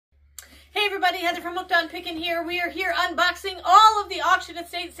Hey everybody, Heather from Hooked on Pickin here. We are here unboxing all of the auction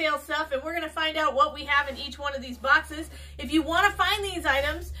estate sale stuff, and we're going to find out what we have in each one of these boxes. If you want to find these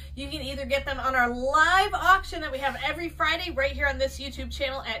items, you can either get them on our live auction that we have every Friday right here on this YouTube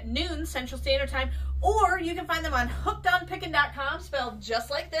channel at noon Central Standard Time, or you can find them on hookedonpickin.com, spelled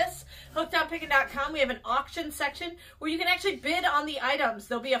just like this, hookedonpickin.com. We have an auction section where you can actually bid on the items.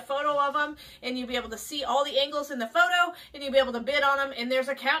 There'll be a photo of them, and you'll be able to see all the angles in the photo, and you'll be able to bid on them, and there's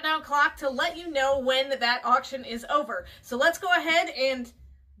a countdown clock to let you know when that auction is over. So let's go ahead and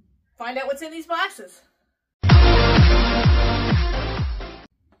find out what's in these boxes.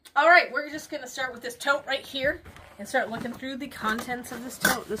 All right, we're just going to start with this tote right here and start looking through the contents of this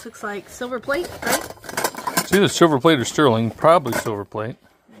tote. This looks like silver plate, right? It's either silver plate or sterling, probably silver plate.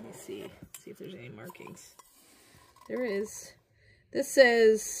 Let me see. Let's see if there's any markings. There is. This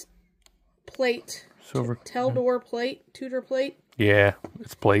says plate. Silver. Teldor plate, Tudor plate. Yeah,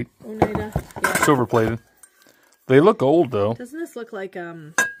 it's plate. Oneida. Yeah. Silver plated. They look old though. Doesn't this look like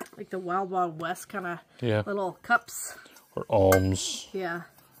the Wild Wild West kind of little cups? Or alms. Yeah.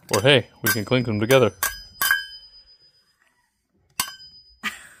 Or hey, we can clink them together.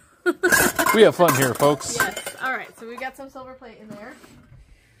 We have fun here, folks. Yes. All right, so we got some silver plate in there.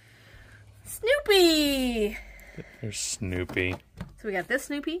 Snoopy. There's Snoopy. So we got this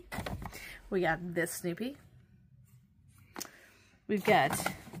Snoopy. We got this Snoopy. We've got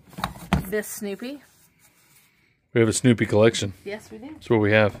this Snoopy. We have a Snoopy collection. Yes, we do. That's what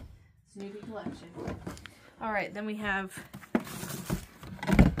we have. Snoopy collection. All right, then we have...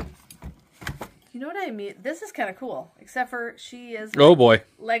 You know what I mean? This is kind of cool, except for she is oh boy,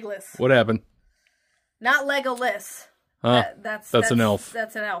 legless. What happened? Not Legoless. That's an elf.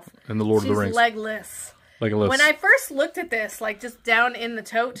 That's an elf. In the Lord of the Rings. She's legless. Legless. When I first looked at this, like just down in the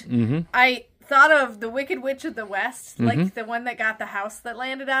tote, I thought of the Wicked Witch of the West, like the one that got the house that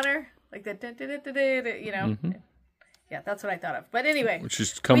landed on her, like the you know. Yeah, that's what I thought of. But anyway,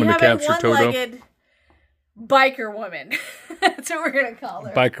 she's coming to capture Toto. One-legged biker woman. That's what we're gonna call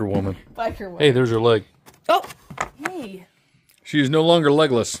her. Biker woman. Biker woman. Hey, there's her leg. Oh, hey. She is no longer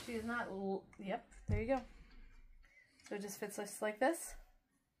legless. She is not. Yep. There you go. So it just fits just like this.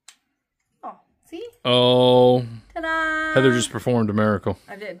 Oh, see? Oh. Ta-da! Heather just performed a miracle.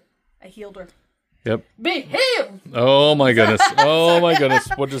 I did. I healed her. Yep. Be healed! Oh my goodness. Oh my goodness.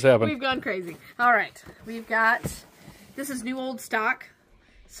 What just happened? We've gone crazy. All right. We've got. This is new old stock.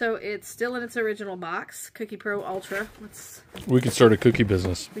 So it's still in its original box, Cookie Pro Ultra. We could start a cookie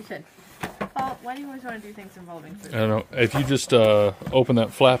business. We could. Paul, why do you always want to do things involving food? I don't know. If you just open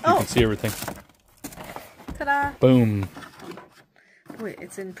that flap, you can see everything. Ta-da! Boom. Wait,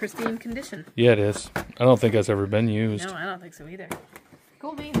 it's in pristine condition. Yeah, it is. I don't think that's ever been used. No, I don't think so either.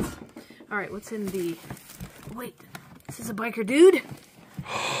 Cool beans. All right, what's in the... Wait, this is a biker dude?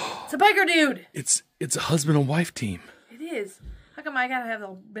 It's a biker dude! It's a husband and wife team. It is. How come I gotta have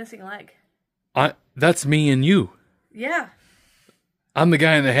the missing leg? That's me and you. Yeah. I'm the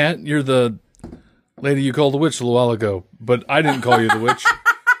guy in the hat. You're the lady you called the witch a little while ago. But I didn't call you the witch.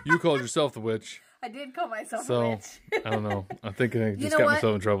 You called yourself the witch. I did call myself a witch. I don't know. I think I just got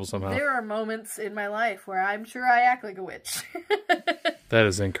myself in trouble somehow. There are moments in my life where I'm sure I act like a witch. That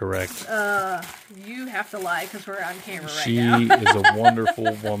is incorrect. You have to lie because we're on camera right now. She is a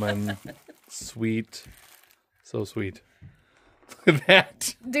wonderful woman. Sweet. So sweet. Look at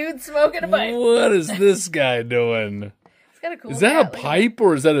that. Dude smoking a pipe. What is this guy doing? He's got a cool Is that a pipe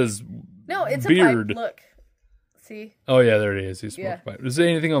or is that his No, it's beard? a pipe. Look. See? Oh, yeah, there it is. He smoked a pipe. Is there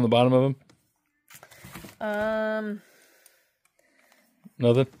anything on the bottom of him?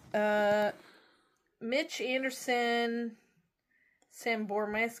 Nothing? Mitch Anderson, Sam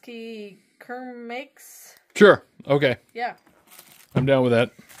Bormeski, Kermix. Sure. Okay. Yeah. I'm down with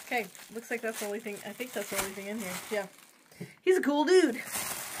that. Okay. Looks like that's the only thing. I think that's the only thing in here. Yeah. He's a cool dude.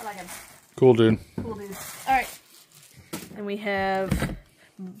 I like him. Cool dude. Cool dude. All right. And we have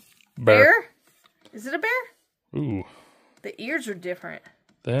bear. Is it a bear? Ooh. The ears are different.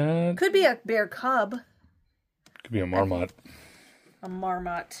 That could be a bear cub. Could be a marmot. A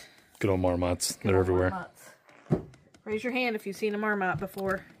marmot. Good old marmots. They're everywhere. Marmots. Raise your hand if you've seen a marmot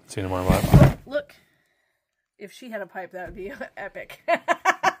before. Seen a marmot? Oh, look. If she had a pipe, that would be epic.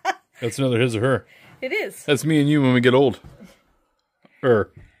 That's another his or her. It is. That's me and you when we get old.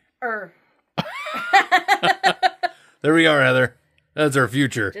 There we are, Heather. That's our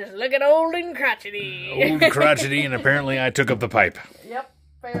future. Just looking old and crotchety. Old and crotchety, and apparently I took up the pipe. Yep,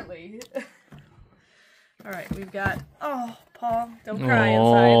 apparently. All right, we've got... Oh, Paul, don't cry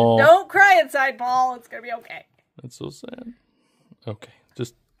inside. Don't cry inside, Paul. It's going to be okay. That's so sad. Okay,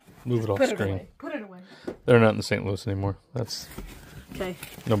 just move it off screen. Put it away. They're not in St. Louis anymore. That's Okay.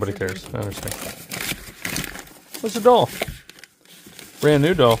 Nobody cares. I understand. What's the doll? Brand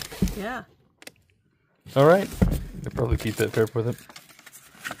new doll. Yeah. All right. They'll probably keep that pair with it.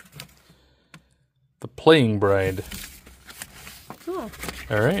 The Playing Bride. Cool.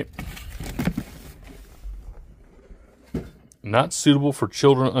 All right. Not suitable for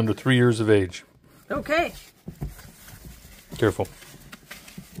children under 3 years of age. Okay. Careful.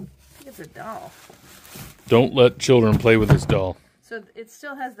 It's a doll. Don't let children play with this doll. So it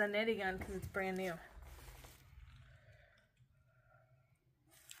still has the netting on because it's brand new.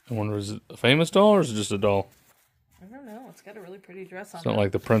 I wonder, is it a famous doll or is it just a doll? I don't know. It's got a really pretty dress on it. It's not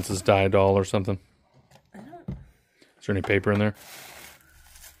like the Princess Di doll or something. I don't. Is there any paper in there?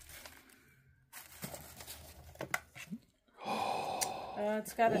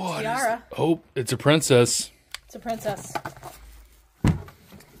 It's got a tiara. Oh, it's a princess. It's a princess.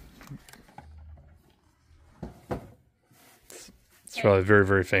 It's probably very,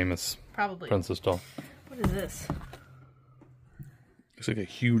 very famous. Probably. Princess doll. What is this? Looks like a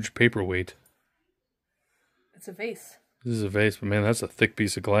huge paperweight. It's a vase. This is a vase, but man, that's a thick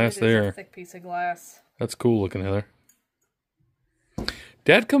piece of glass It there. is a thick piece of glass. That's cool looking, Heather.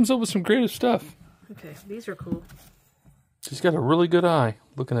 Dad comes up with some creative stuff. Okay, these are cool. He's got a really good eye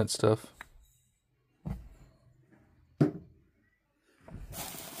looking at stuff.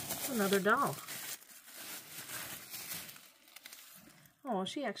 Another doll. Oh,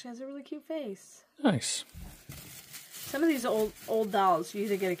 she actually has a really cute face. Nice. Some of these old dolls, you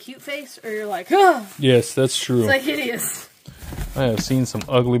either get a cute face or you're like, oh! Yes, that's true. It's like hideous. I have seen some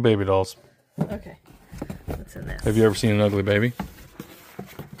ugly baby dolls. Okay. What's in this? Have you ever seen an ugly baby?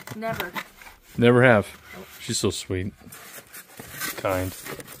 Never. Never have. Oh. She's so sweet. Kind.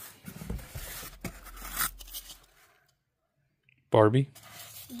 Barbie?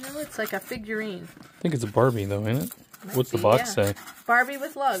 No, it's like a figurine. I think it's a Barbie, though, ain't it? What's the box say? Barbie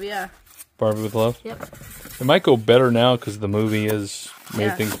with love, yeah. Barbie with love? Yep. It might go better now because the movie has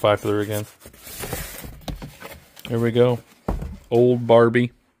made things popular again. There we go. Old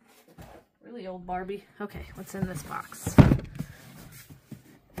Barbie. Really old Barbie. Okay, what's in this box?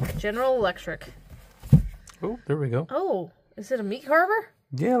 General Electric. Oh, there we go. Oh, is it a meat carver?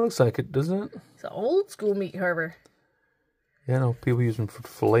 Yeah, it looks like it, doesn't it? It's an old school meat carver. Yeah, I know people use them for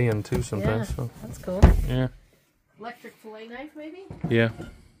filleting too sometimes. Yeah, so. that's cool. Yeah. Electric fillet knife, maybe? Yeah.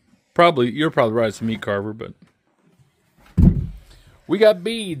 Probably, you're probably right, it's a meat carver, but... We got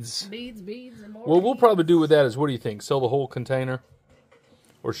beads. Beads, and more What we'll probably do with that is, what do you think? Sell the whole container?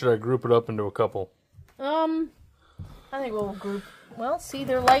 Or should I group it up into a couple? I think we'll group... Well, see,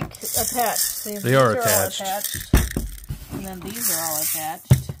 they're like attached. See, they are attached. attached. All attached. And then these are all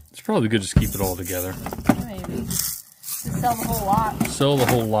attached. It's probably good just keep it all together. Maybe. Just sell the whole lot. Sell the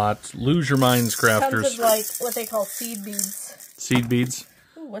whole lot. Lose your minds, crafters. Comes with, like, what they call seed beads. Seed beads?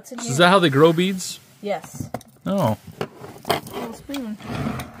 Ooh, what's in So here? is that how they grow beads? Yes. Oh. Little spoon.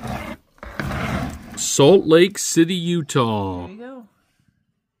 Salt Lake City, Utah. There you go.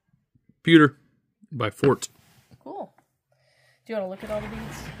 Pewter by Fort. Cool. Do you want to look at all the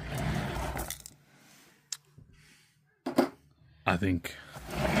beads? I think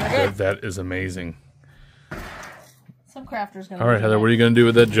Okay. that is amazing. Some crafter's going to... All right, Heather, what are you going to do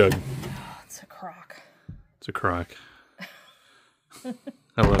with that jug? It's a crock. It's a crock.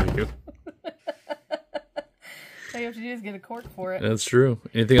 I love you. All you have to do is get a cork for it. That's true.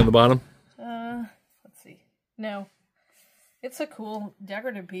 Anything on the bottom? Let's see. No. It's a cool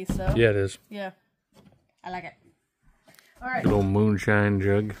decorative piece, though. Yeah, it is. Yeah. I like it. All right. Good old moonshine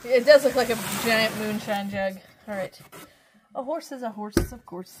jug. It does look like a giant moonshine jug. All right. A horse is a horse, of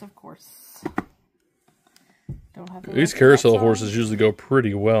course, of course. Don't have to. These carousel horses usually go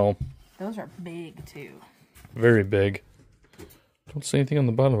pretty well. Those are big, too. Very big. Don't say anything on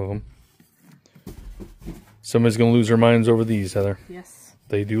the bottom of them. Somebody's going to lose their minds over these, Heather. Yes.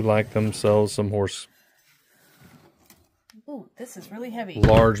 They do like themselves some horse. Ooh, this is really heavy.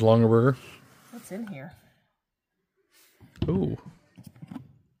 Large Longaberger. What's in here? Ooh.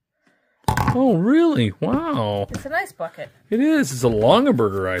 Oh, really? Wow. It's an ice bucket. It is. It's a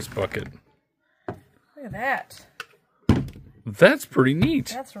Longaberger ice bucket. Look at that. That's pretty neat.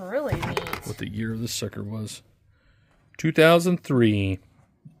 That's really neat. What the year of this sucker was. 2003.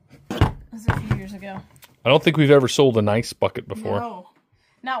 This is a few years ago. I don't think we've ever sold an ice bucket before. No.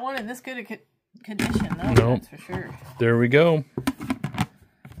 Not one in this good a condition, though. No. That's for sure. There we go.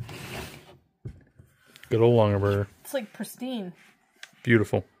 Good old Longaberger. It's like pristine.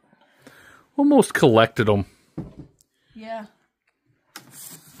 Beautiful. Almost collected them. Yeah.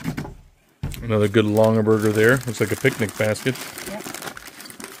 Another good Longaberger there. Looks like a picnic basket. Yep.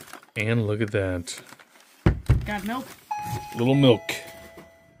 And look at that. Got milk. Little milk.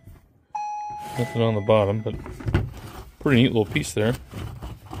 Nothing on the bottom, but pretty neat little piece there.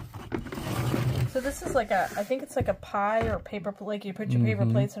 So this is like a, I think it's like a pie or paper, like you put your paper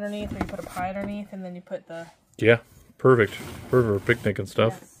plates underneath, or you put a pie underneath, and then you put the... Yeah, perfect. Perfect for picnic and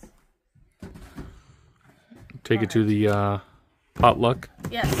stuff. Yes. Take it to the potluck.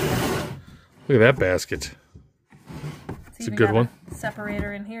 Yes. Look at that basket. It's a good one.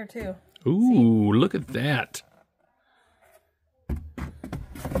 Separator in here too. Ooh, look at that.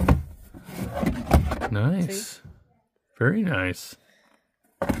 Nice. See? Very nice.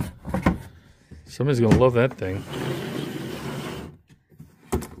 Somebody's going to love that thing.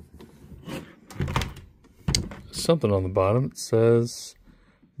 Something on the bottom. It says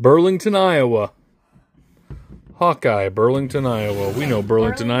Burlington, Iowa. Hawkeye, Burlington, Iowa. We know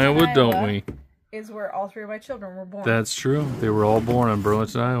Burlington, Iowa, don't we? Is where all three of my children were born. That's true. They were all born in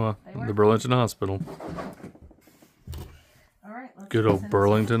Burlington, Iowa. The Burlington Hospital. All right. Good old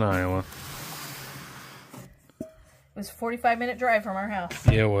Burlington, Iowa. It was a 45-minute drive from our house.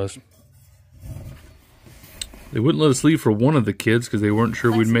 Yeah, it was. They wouldn't let us leave for one of the kids because they weren't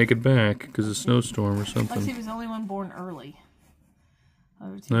sure we'd make it back because of a snowstorm or something. Lexi was the only one born early.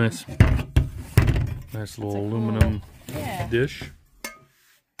 Nice. Nice little aluminum dish.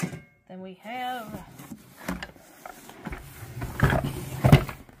 Then we have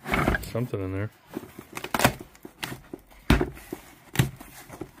something in there.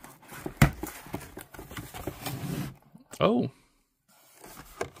 Oh.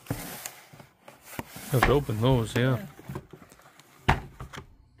 Have to open those, yeah.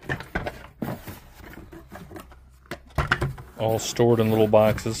 All stored in little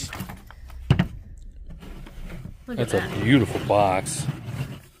boxes. That's a beautiful box.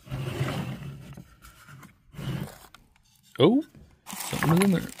 Oh, something's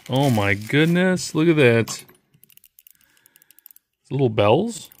in there. Oh my goodness, look at that. Little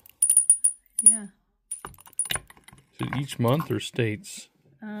bells? Yeah. Is it each month or states?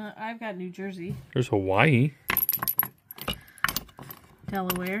 I've got New Jersey. There's Hawaii.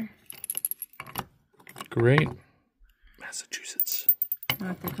 Delaware. Great. Massachusetts.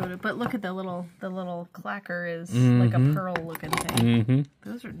 North Dakota. But look at the little clacker is like a pearl looking thing.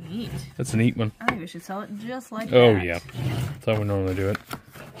 Those are neat. That's a neat one. I think we should sell it just like that. Oh yeah. That's how we normally do it.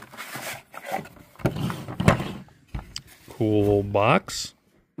 Cool little box.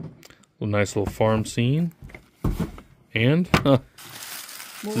 Nice little farm scene. And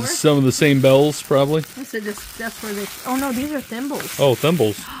some of the same bells, probably. I said that's where they... Oh no, these are thimbles. Oh,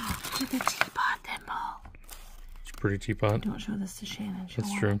 thimbles. Look at the teapot thimble. It's a pretty teapot. Don't show this to Shannon.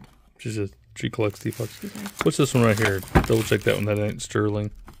 That's true. She collects teapots. What's this one right here? Double check that one. That ain't sterling.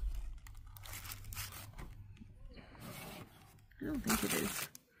 I don't think it is.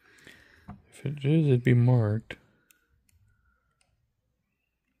 If it is, it'd be marked.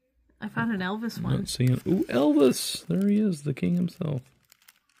 I found an Elvis one. Not seeing. Ooh, Elvis! There he is, the king himself.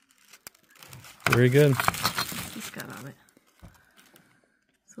 Very good. He's got on it.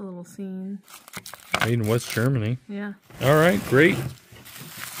 It's a little scene. Made in West Germany. Yeah. All right, great.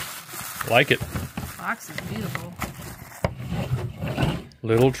 Like it. The box is beautiful.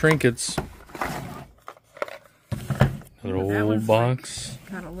 Little trinkets. Another old box.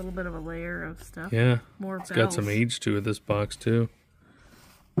 Got a little bit of a layer of stuff. Yeah. More it's bells. Got some age to it, this box, too.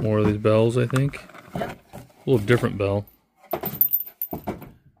 More of these bells, I think. Yep. A little different bell.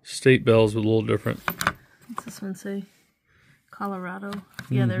 State bells, but a little different. What's this one say? Colorado.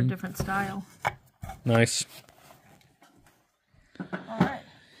 Yeah, they're a different style. Nice. All right.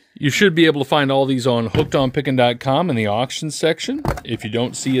 You should be able to find all these on hookedonpickin.com in the auction section. If you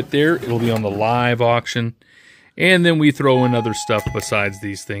don't see it there, it'll be on the live auction. And then we throw in other stuff besides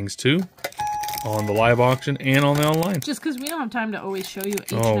these things, too. On the live auction and on the online. Just because we don't have time to always show you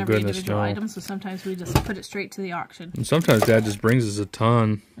each and every individual item, so sometimes we just put it straight to the auction. And sometimes Dad just brings us a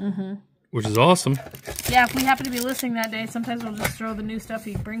ton, which is awesome. Yeah, if we happen to be listening that day, sometimes we'll just throw the new stuff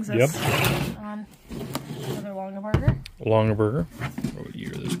he brings us on. Another Longaburger. Longaburger. What year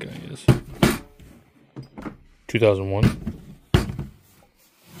this guy is? 2001.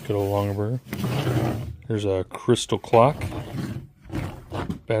 Good old Longaburger. There's a crystal clock.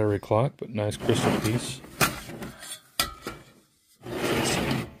 Battery clock, but nice crystal piece.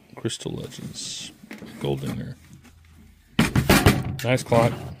 Crystal Legends. Goldinger. Nice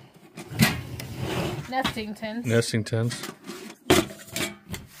clock. Nesting tins. Nesting tins.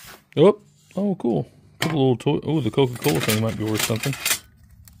 Oh, cool. Couple little toy. Oh, the Coca-Cola thing might be worth something.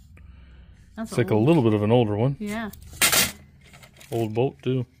 It's like a little bit of an older one. Yeah. Old bolt,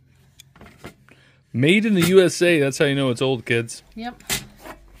 too. Made in the USA. That's how you know it's old, kids. Yep.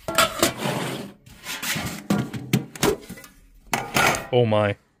 Oh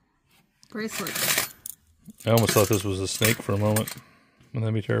my. Bracelet. I almost thought this was a snake for a moment. Wouldn't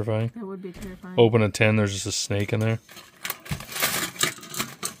that be terrifying? That would be terrifying. Open a 10, there's just a snake in there.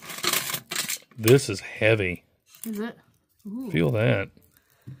 This is heavy. Is it? Ooh. Feel that.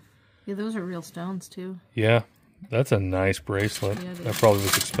 Yeah, those are real stones, too. Yeah, that's a nice bracelet. Yeah, that probably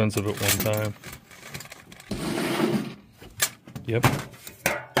was expensive at one time. Yep.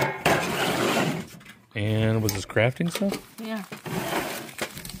 And was this crafting stuff? Yeah.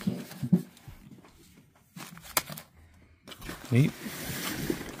 Neat.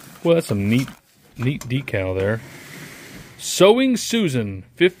 Well, that's some neat decal there. Sewing Susan,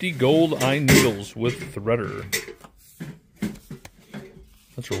 50 gold eye needles with threader.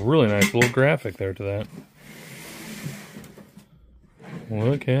 That's a really nice little graphic there to that.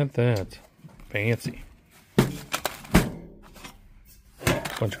 Look at that. Fancy.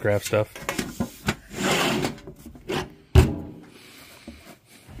 Bunch of craft stuff.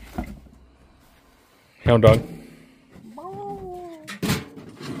 Hound dog.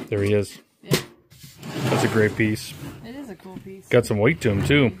 There he is. Yeah. That's a great piece. It is a cool piece. Got some weight to him,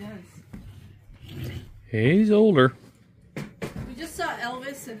 too. He does. He's older. We just saw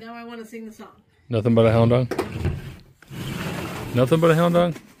Elvis, and now I want to sing the song. Nothing but a hound dog? Nothing but a hound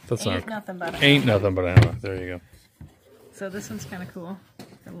dog? That's Ain't not. nothing but a Ain't nothing but a hound dog. There you go. So this one's kind of cool.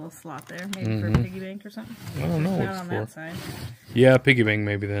 Got a little slot there, maybe for a piggy bank or something. I don't know what Not it's on for. that side. Yeah, piggy bank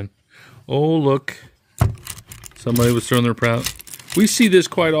maybe then. Oh, look. Somebody was throwing their proud. We see this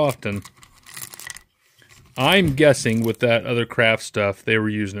quite often. I'm guessing with that other craft stuff, they were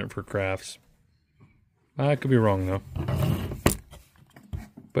using it for crafts. I could be wrong, though.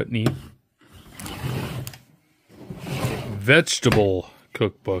 But neat. Vegetable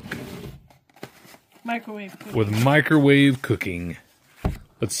cookbook. Microwave cooking. With microwave cooking.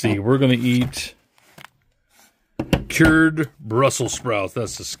 Let's see, we're going to eat cured Brussels sprouts.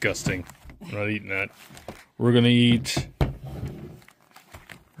 That's disgusting. I'm not eating that. We're going to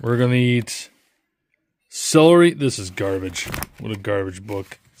eat celery. This is garbage. What a garbage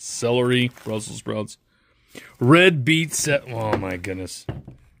book. Celery, Brussels sprouts. Red beet set. Oh my goodness.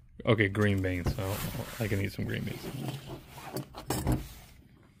 Okay, green beans. Oh, I can eat some green beans.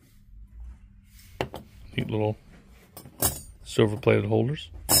 Neat little silver plated holders.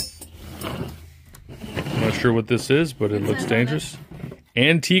 I'm not sure what this is, but it looks dangerous.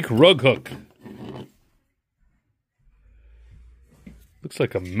 Antique rug hook. Looks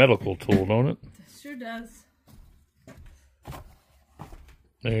like a medical tool, don't it? It sure does.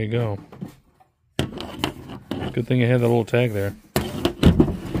 There you go. Good thing I had that little tag there.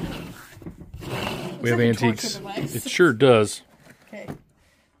 We have antiques. It sure does. Okay.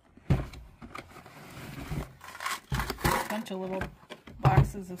 Bunch of little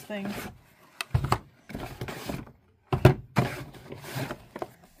boxes of things.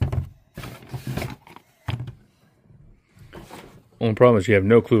 Only problem is you have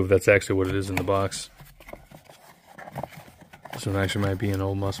no clue if that's actually what it is in the box. This one actually might be an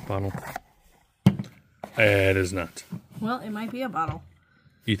old musk bottle. It is not. Well, it might be a bottle.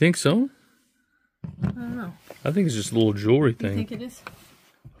 You think so? I don't know. I think it's just a little jewelry thing. You think it is?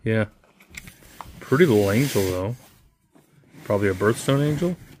 Yeah. Pretty little angel, though. Probably a birthstone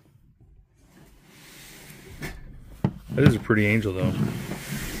angel. That is a pretty angel, though.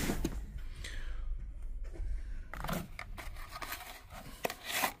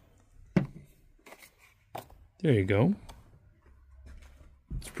 There you go.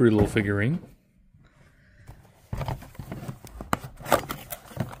 It's a pretty little figurine.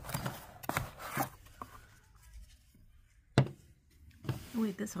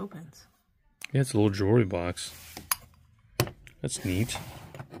 Wait, this opens. Yeah, it's a little jewelry box. That's neat.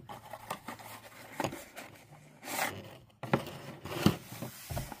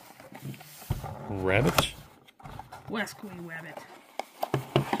 Rabbit? Westway rabbit.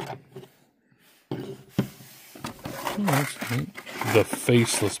 Oh, that's neat. The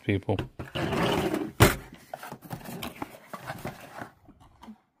faceless people.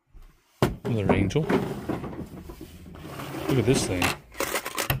 Another angel. Look at this thing.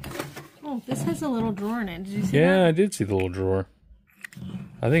 Oh, this has a little drawer in it. Did you see Yeah, that? I did see the little drawer.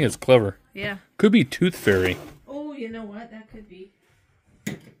 I think it's clever. Yeah. Could be Tooth Fairy. Oh, you know what? That could be.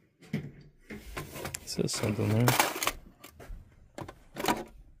 It says something there.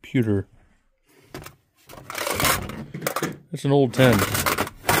 Pewter. It's an old 10.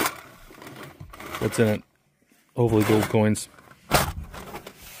 What's in it? Hopefully gold coins.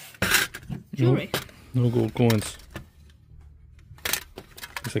 Jewelry. Nope. No gold coins.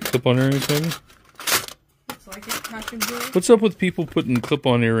 Is it clip-on earrings, maybe? Looks like it. Costume jewelry. What's up with people putting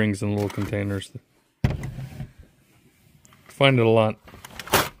clip-on earrings in little containers? Find it a lot.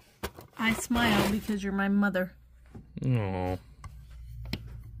 I smile because you're my mother. Oh.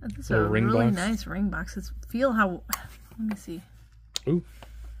 This is a really nice ring box. Feel how... Let me see. Ooh.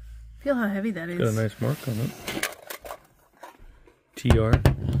 Feel how heavy that is. Got a nice mark on it. TR.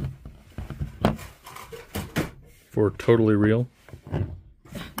 For Totally Real.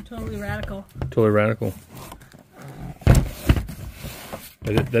 Totally Radical. Totally Radical.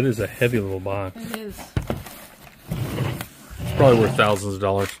 That is a heavy little box. It is. It's probably worth thousands of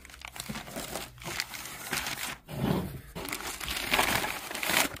dollars.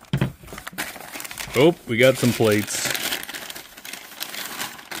 Oh, we got some plates.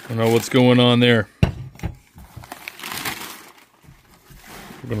 I don't know what's going on there.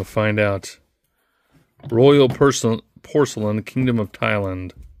 We're going to find out. Royal Porcelain, Kingdom of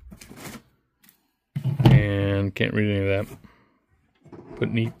Thailand. And can't read any of that.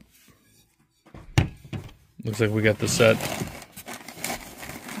 But neat. Looks like we got the set.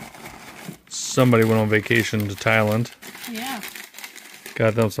 Somebody went on vacation to Thailand. Yeah.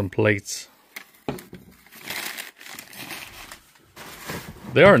 Got them some plates.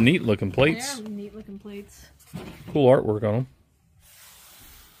 They are neat looking plates. They are neat looking plates. Cool artwork on them.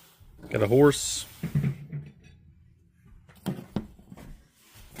 Got a horse.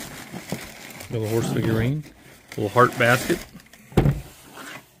 Little horse figurine. Little heart basket.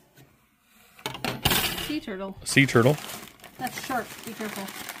 Sea turtle. A sea turtle. That's sharp. Be careful.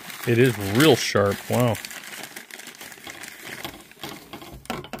 It is real sharp. Wow.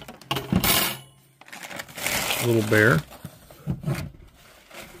 Little bear.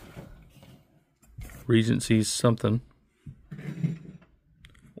 Regency's something.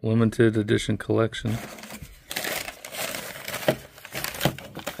 Limited edition collection.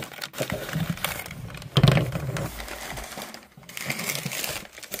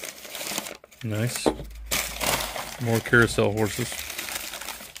 Nice. More carousel horses.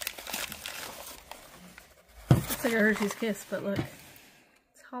 Looks like a Hershey's Kiss, but look.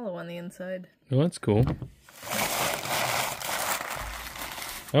 It's hollow on the inside. Oh, that's cool.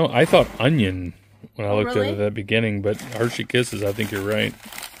 Oh, I thought onion when I looked at it at the beginning, but Hershey Kisses, I think you're right.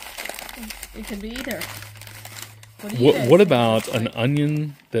 It could be either. What about an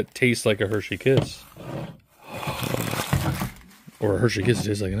onion that tastes like a Hershey Kiss? Or a Hershey Kiss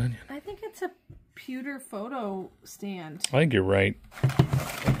tastes like an onion? I think it's a pewter photo stand. I think you're right.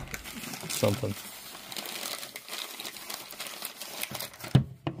 Something.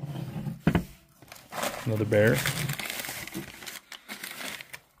 Another bear.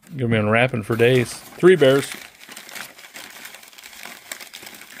 Gonna be unwrapping for days. 3 bears.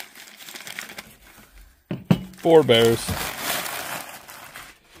 Four bears.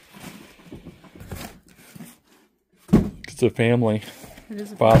 It's a family. It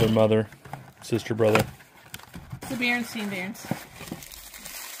is a father, mother, sister, brother. It's the Berenstein Bears.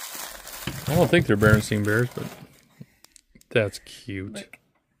 I don't think they're Berenstein Bears, but that's cute. Look.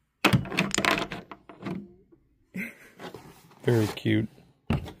 Very cute.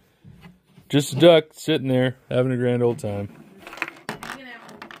 Just a duck sitting there having a grand old time. Hanging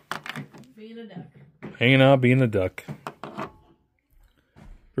out, being a duck. Hanging out, being a duck.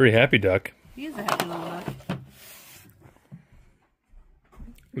 Very happy duck. He is a happy little duck.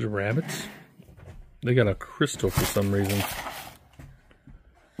 Those are rabbits. They got a crystal for some reason.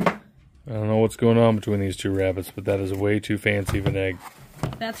 I don't know what's going on between these two rabbits, but that is way too fancy of an egg.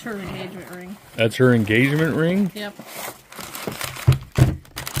 That's her engagement ring. That's her engagement ring? Yep.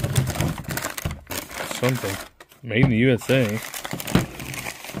 Something. Made in the USA.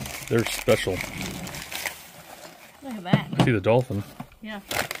 They're special. Look at that. I see the dolphin. Yeah.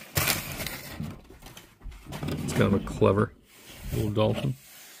 It's kind of a clever little dolphin.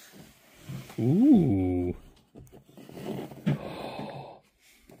 Ooh.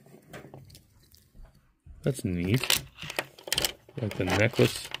 That's neat. Like the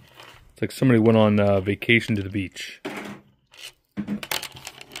necklace. It's like somebody went on vacation to the beach.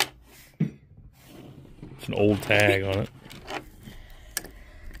 It's an old tag on it.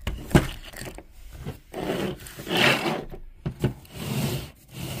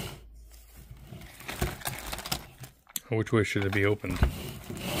 Which way should it be opened?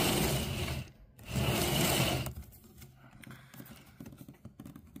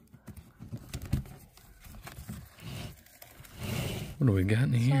 What do we got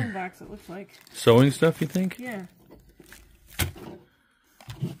in here? Sewing box, it looks like. Sewing stuff, you think? Yeah.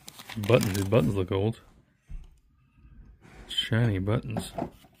 Buttons. These buttons look old. Shiny buttons.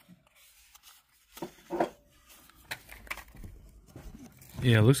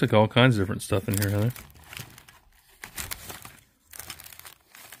 Yeah, it looks like all kinds of different stuff in here, Heather.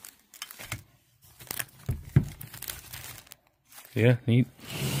 Yeah, neat.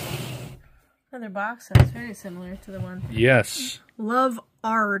 Another box that's very similar to the one. Yes. Love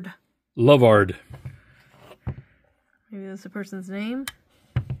Ard. Love Ard. Maybe that's the person's name.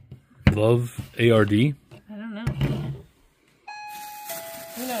 Love A-R-D. I don't know.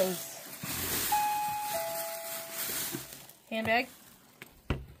 Who knows? Handbag?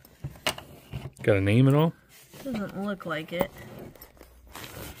 Got a name and all? Doesn't look like it.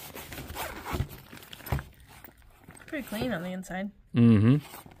 Pretty clean on the inside. Mm-hmm.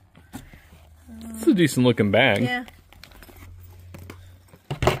 It's a decent looking bag. Yeah.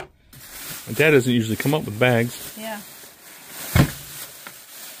 My dad doesn't usually come up with bags. Yeah.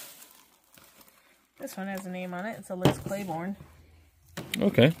 This one has a name on it. It's a Liz Claiborne.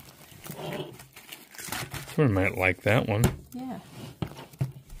 Okay. Someone might like that one. Yeah.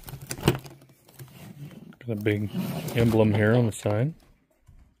 Got a big emblem here on the side.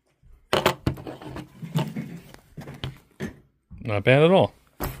 Not bad at all.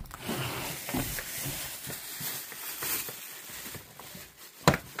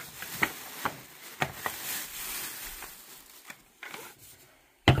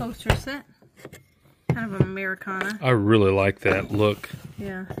 Poster set. Kind of Americana. I really like that look.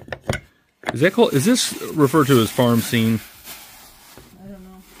 Yeah. Is that called? Is this referred to as farm scene? I don't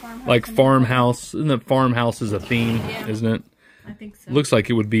know. Farmhouse. Like farmhouse? Isn't that farmhouse is a theme? Yeah. Isn't it? I think so. Looks like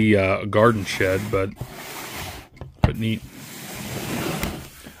it would be a garden shed, but neat.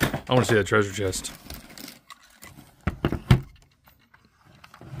 I want to see that treasure chest.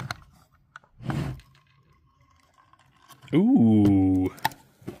 Ooh.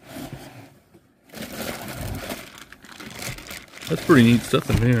 That's pretty neat stuff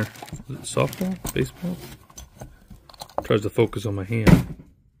in there. Is it softball? Baseball? Tries to focus on my hand.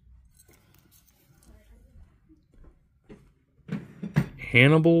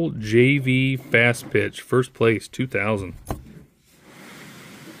 Hannibal JV Fast Pitch, first place, 2000.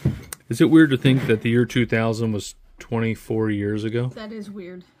 Is it weird to think that the year 2000 was 24 years ago? That is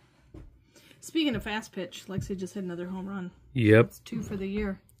weird. Speaking of fast pitch, Lexi just hit another home run. Yep. It's 2 for the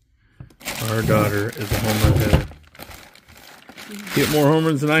year. Our daughter is a home run hitter. Hit more home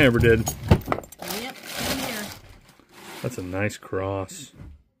runs than I ever did. Yep, same here. That's a nice cross.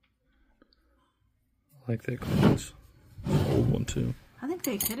 I like that cross. Old one too. I think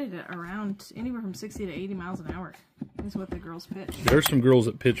they hit it at around anywhere from 60 to 80 miles an hour. Is what the girls pitch. There's some girls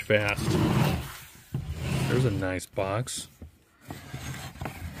that pitch fast. There's a nice box.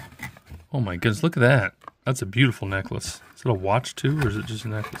 Oh my goodness, look at that. That's a beautiful necklace. Is it a watch too, or is it just a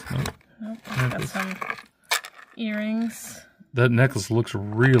necklace? No. Nope, got some earrings. That necklace looks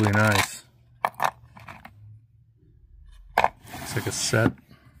really nice. It's like a set.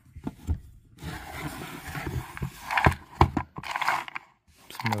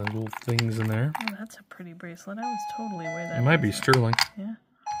 Some other little things in there. Oh, that's a pretty bracelet. I was totally aware that. It might be sterling. Yeah.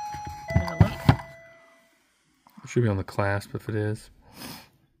 Have a look. It should be on the clasp if it is.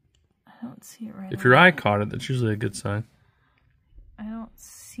 I don't see it right. If your eye caught it, that's usually a good sign. I don't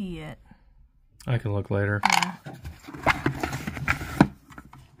see it. I can look later. Yeah.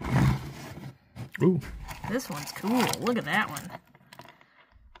 Ooh. This one's cool. Look at that one.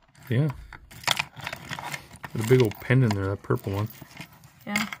 Yeah. Got a big old pen in there, that purple one.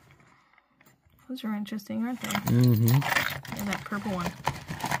 Yeah. Those are interesting, aren't they? Mm-hmm. Yeah, that purple one.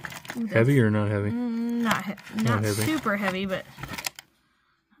 Ooh, Heavy or not heavy? Not heavy. super heavy, but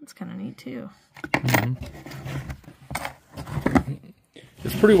that's kind of neat too. Mm-hmm.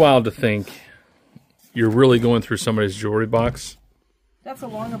 It's pretty wild to think you're really going through somebody's jewelry box. That's a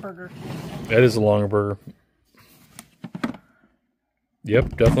Longaberger. That is a Longaberger.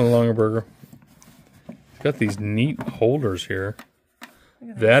 Yep, definitely a Longaberger. It's got these neat holders here.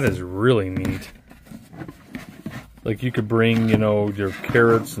 That is really neat. Like you could bring, you know, your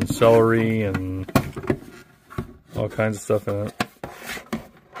carrots and celery and all kinds of stuff in it.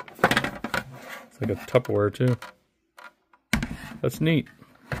 It's like a Tupperware too. That's neat.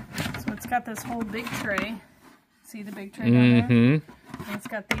 So it's got this whole big tray. See the big tray down there? And it's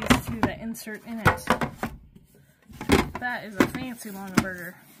got these two that insert in it. That is a fancy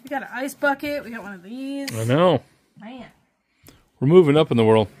Longaberger. We got an ice bucket. We got one of these. I know. Man. We're moving up in the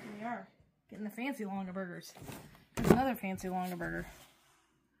world. We are. Getting the fancy Longabergers. There's another fancy Longaberger.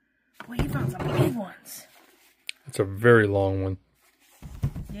 Boy, you found some big ones. It's a very long one.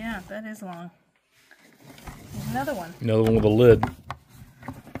 Yeah, that is long. There's another one. Another one with a lid.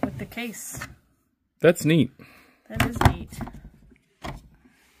 With the case. That's neat. That is neat.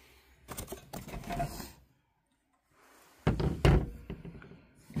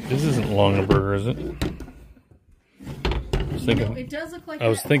 This isn't Longaberger, is it? No, it does look like I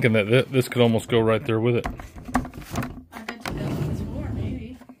was thinking that this could almost go right there with it. I bet you that's what it's for,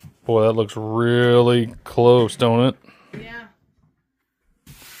 maybe. Boy, that looks really close, don't it? Yeah.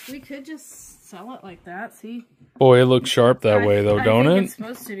 We could just sell it like that, see? Boy, it looks sharp that way, though, don't it? It's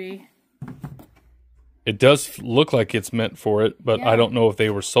supposed to be. It does look like it's meant for it, but Yeah. I don't know if they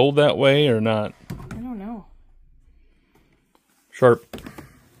were sold that way or not. I don't know. Sharp.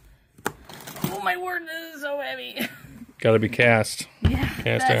 Oh, my word, this is so heavy. Got to be cast. Yeah,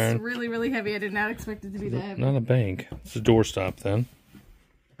 Cast that's iron. really, really heavy. I did not expect it to be that heavy. Not a bank. It's a doorstop, then.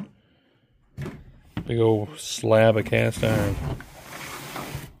 Big old slab of cast iron.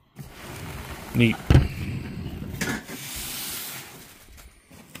 Neat.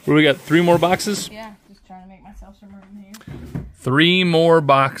 What do we got? 3 more boxes? Yeah, just trying to make myself some room here. 3 more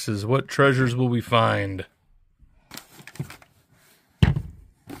boxes. What treasures will we find?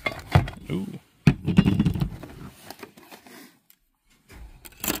 Ooh.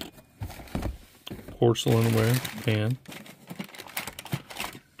 Porcelainware pan.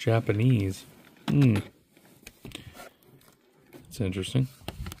 Japanese. That's interesting.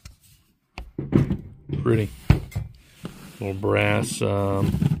 Pretty. Little brass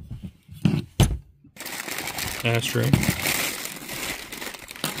ashtray.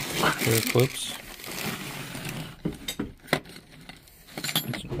 Hair clips.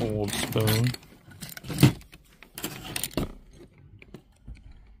 It's an old spoon.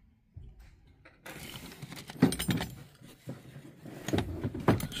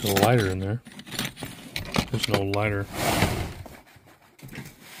 There's a lighter in there. There's no lighter.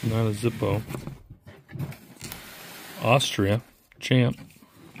 Not a Zippo. Austria. Champ.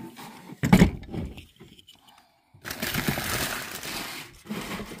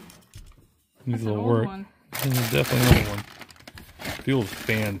 Needs a little work. Definitely another one. Feels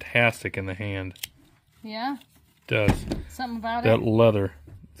fantastic in the hand. Yeah? Does. Something about That it? leather.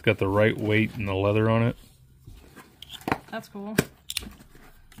 It's got the right weight and the leather on it. That's cool.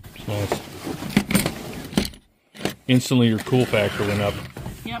 It's nice. Instantly your cool factor went up.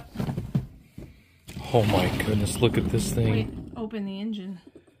 Yep. Oh my goodness, look at this thing. Wait, open the engine.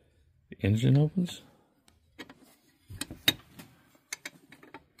 The engine opens?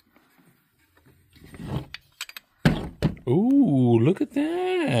 Ooh, look at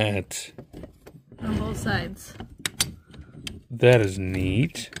that. On both sides. That is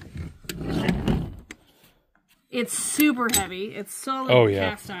neat. It's super heavy. It's solid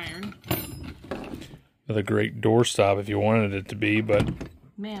cast iron. Another great doorstop if you wanted it to be, but...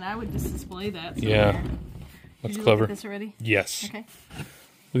 Man, I would just display that somewhere. Yeah. That's clever. Look at this already? Yes. Okay. Look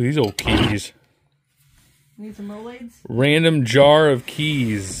at these old keys. Need some Rolaids? Random jar of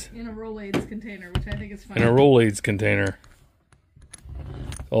keys. In a Rolaids container, which I think is fun. In a Rolaids container.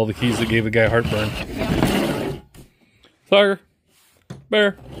 All the keys that gave the guy heartburn. Yep. Tiger.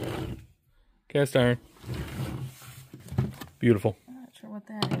 Bear. Cast iron. Beautiful. I'm not sure what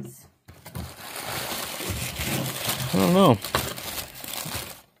that is. I don't know.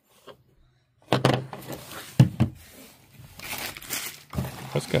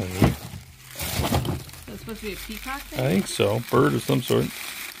 That's kind of neat. So it's supposed to be a peacock thing? I think so. Bird of some sort.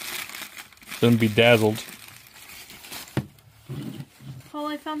 Then bedazzled. Oh,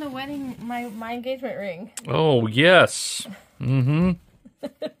 I found the wedding, my engagement ring. Oh, yes. Mm-hmm.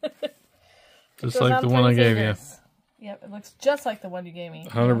 Just like the one I gave you. Yep, it looks just like the one you gave me.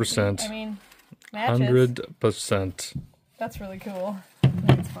 100%. I mean, matches. 100%. That's really cool. I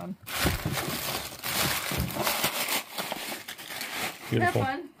think it's fun. Beautiful.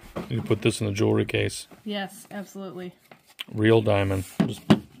 Have fun. You put this in the jewelry case. Yes, absolutely. Real diamond. Just,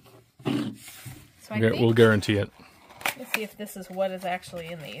 So I think, we'll guarantee it. let's see if this is what is actually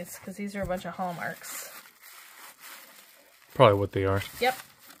in these, because these are a bunch of hallmarks. Probably what they are. Yep.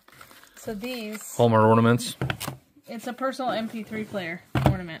 So these, Hallmark ornaments. it's a personal MP3 player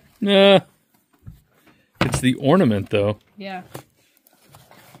ornament. Nah. It's the ornament, though. Yeah.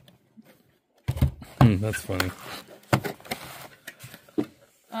 That's funny.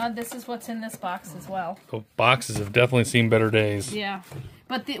 This is what's in this box as well. The boxes have definitely seen better days. Yeah.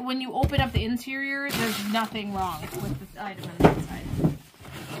 But when you open up the interior, there's nothing wrong with the item on the inside.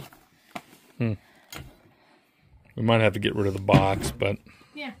 We might have to get rid of the box, but...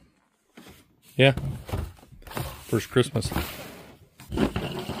 Yeah. Yeah. First Christmas.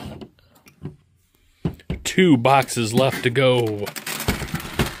 2 boxes left to go.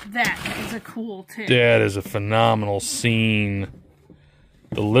 That is a cool tip. That is a phenomenal scene.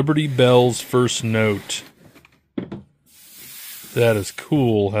 The Liberty Bell's first note. That is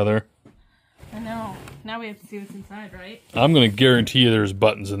cool, Heather. I know. Now we have to see what's inside, right? I'm going to guarantee you there's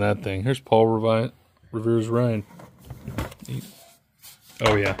buttons in that thing. Here's Paul Revere's Ryan.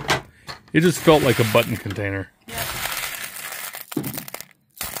 Oh, yeah. It just felt like a button container. Yep.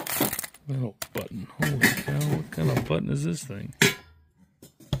 Metal button. Holy cow, what kind of button is this thing?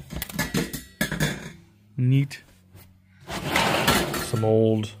 Neat. Some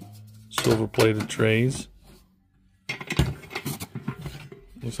old silver-plated trays.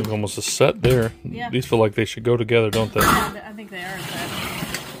 Looks like almost a set there. Yeah. These feel like they should go together, don't they? Yeah, I think they are a set.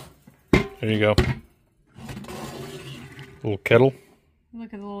 There you go. Little kettle.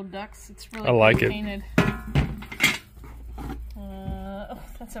 Look at the little ducks. It's really I like painted. Oh,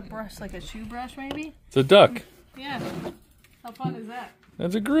 that's a brush, like a shoe brush, maybe? It's a duck. Yeah. How fun is that?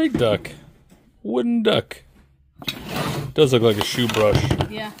 That's a great duck. Wooden duck. Does look like a shoe brush.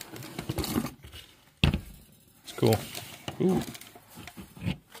 Yeah. It's cool. Ooh.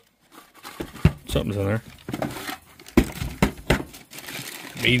 Something's in there.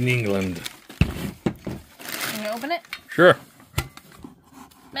 Made in England. Can we open it? Sure.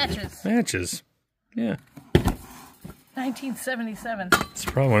 Matches. Matches. Yeah. 1977. That's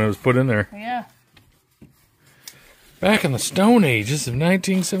probably when it was put in there. Yeah. Back in the Stone Ages of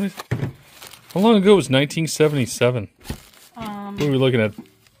 1970. How long ago was 1977? What are we looking at?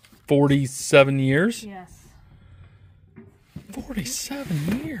 47 years? Yes.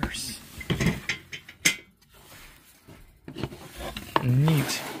 47 years.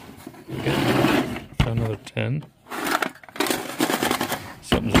 Neat. Okay. Found another 10.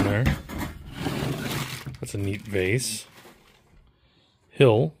 Something's in there. That's a neat vase.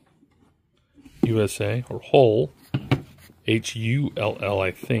 Hill, USA, or Hull, Hull,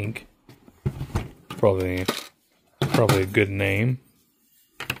 I think. Probably a good name.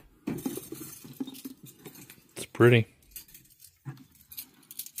 It's pretty.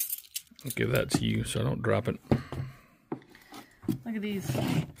 I'll give that to you so I don't drop it. Look at these.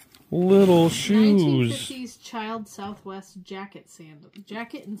 Little shoes. 1950s child Southwest jacket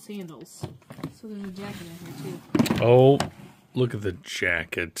and sandals. So there's a jacket in here too. Oh, look at the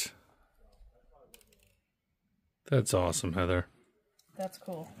jacket. That's awesome, Heather. That's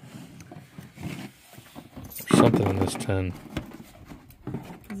cool. There's something in this 10.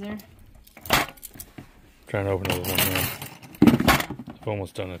 Is there? Trying to open it with one hand. I've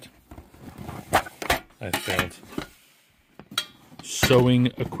almost done it. I failed. Sewing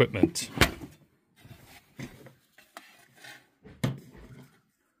equipment.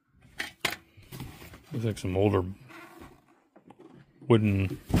 Looks like some older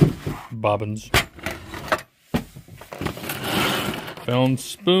wooden bobbins. Found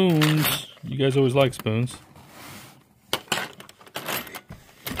spoons. You guys always like spoons.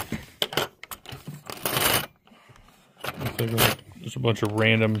 Looks like there's a bunch of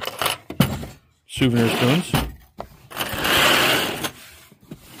random souvenir spoons.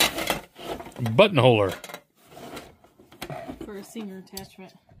 Buttonholer. For a singer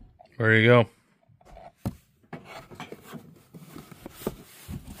attachment. There you go.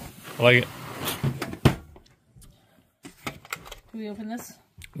 I like it. Can we open this?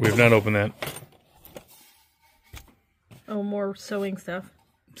 We have not opened that. Oh, more sewing stuff.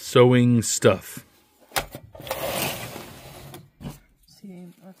 Sewing stuff. See,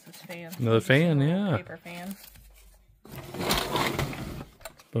 what's this fan? Another fan, yeah. Paper fan.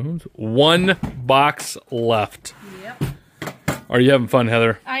 Spoons. One box left. Yep. Are you having fun,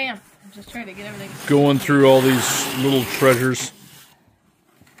 Heather? I am. I'm just trying to get everything. Going through all these little treasures.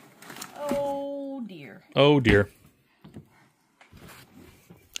 Oh, dear. Oh, dear.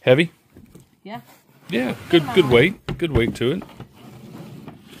 Heavy? Yeah. Yeah, good weight. Good weight to it.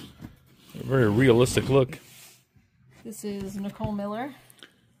 A very realistic look. This is Nicole Miller.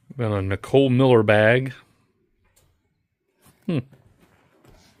 Got a Nicole Miller bag. Put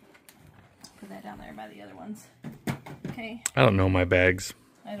that down there by the other ones. Okay. I don't know my bags.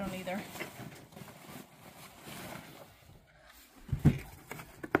 I don't either.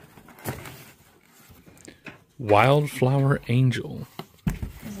 Wildflower Angel. I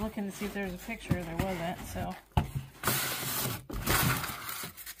was looking to see if there was a picture. There wasn't, so.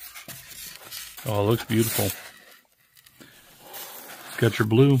 Oh, it looks beautiful. It's got your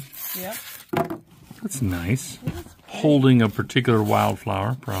blue. Yep. That's nice. Holding a particular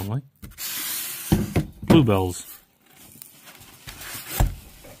wildflower, probably. Bluebells.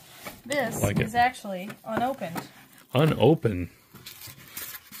 This Like it. is actually unopened. Unopened.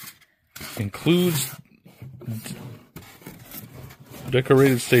 Includes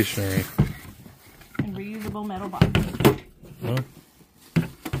decorated stationery. And reusable metal box. Well,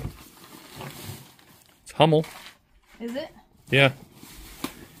 it's Hummel. Is it? Yeah.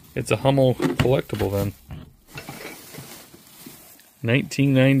 It's a Hummel collectible then.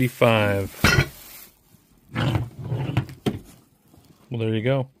 1995. Well, there you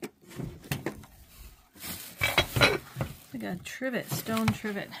go. Like a trivet, stone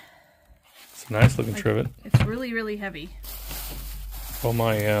trivet. Nice looking trivet. It's really, really heavy. Oh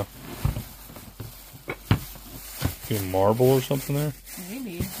my, yeah. Marble or something there?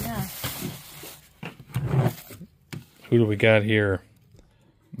 Maybe, yeah. Who do we got here?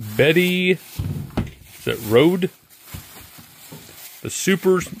 Betty, is that Road? The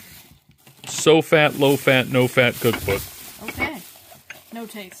Super So Fat, Low Fat, No Fat Cookbook. Okay. No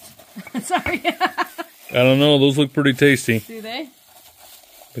taste. Sorry. I don't know. Those look pretty tasty. Do they?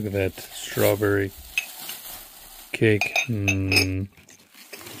 Look at that strawberry cake.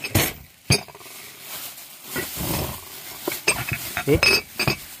 Whoops.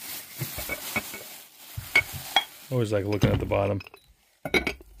 Always like looking at the bottom.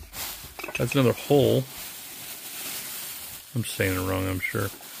 That's another hole. I'm saying it wrong, I'm sure.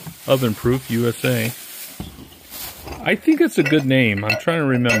 Oven Proof USA. I think it's a good name. I'm trying to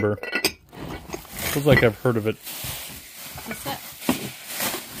remember. Feels like I've heard of it. It's a set.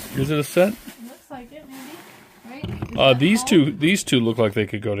 Is it a set? It looks like it, maybe. Right? These two look like they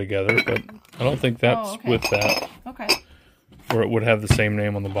could go together, but I don't think that's with that. Okay. Or it would have the same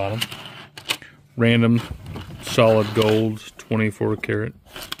name on the bottom. Random solid gold 24 karat.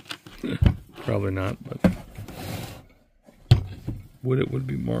 Probably not, but would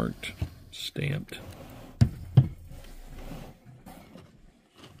be marked, stamped.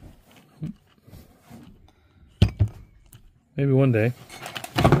 Maybe one day.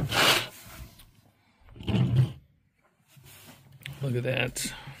 Look at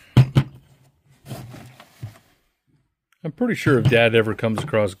that. I'm pretty sure if Dad ever comes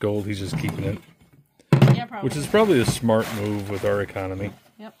across gold, he's just keeping it. Yeah, probably. Which is probably a smart move with our economy.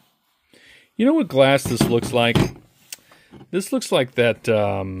 Yep. You know what glass this looks like? This looks like that,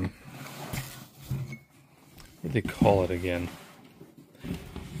 what do they call it again?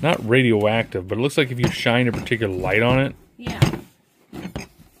 Not radioactive, but it looks like if you shine a particular light on it, yeah,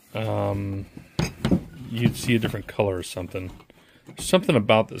 you'd see a different color or something. Something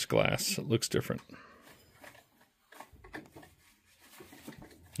about this glass. It looks different.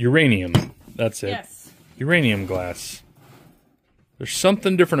 Uranium. That's it. Yes. Uranium glass. There's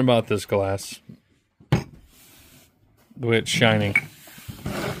something different about this glass. The way it's shining.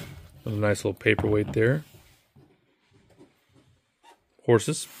 There's a nice little paperweight there.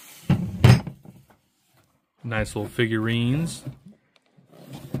 Horses. Nice little figurines.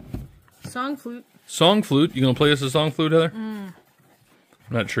 Song flute. Song flute. You gonna play us a song flute, Heather? I'm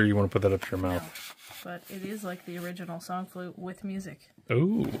not sure you want to put that up to your mouth. No, but it is like the original song flute with music.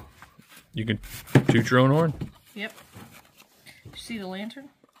 Oh. You can toot your own horn. Yep. You see the lantern?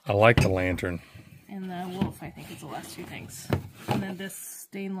 I like the lantern. And the wolf, I think, is the last two things. And then this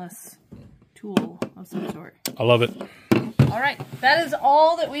stainless tool of some sort. I love it. All right, that is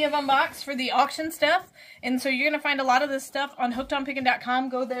all that we have unboxed for the auction stuff. And so you're going to find a lot of this stuff on hookedonpickin.com.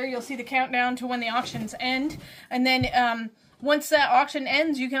 Go there, you'll see the countdown to when the auctions end. And then once that auction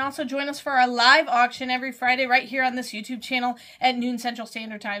ends, you can also join us for our live auction every Friday right here on this YouTube channel at noon Central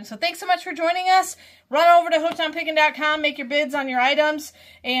Standard Time. So thanks so much for joining us. Run over to hookedonpickin.com, make your bids on your items,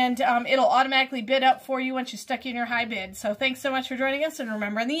 and it'll automatically bid up for you once you stuck in your high bid. So thanks so much for joining us, and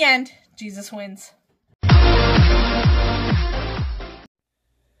remember, in the end, Jesus wins.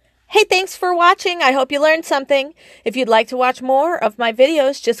 Hey, thanks for watching. I hope you learned something. If you'd like to watch more of my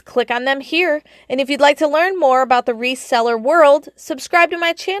videos, just click on them here. And if you'd like to learn more about the reseller world, subscribe to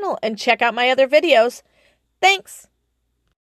my channel and check out my other videos. Thanks.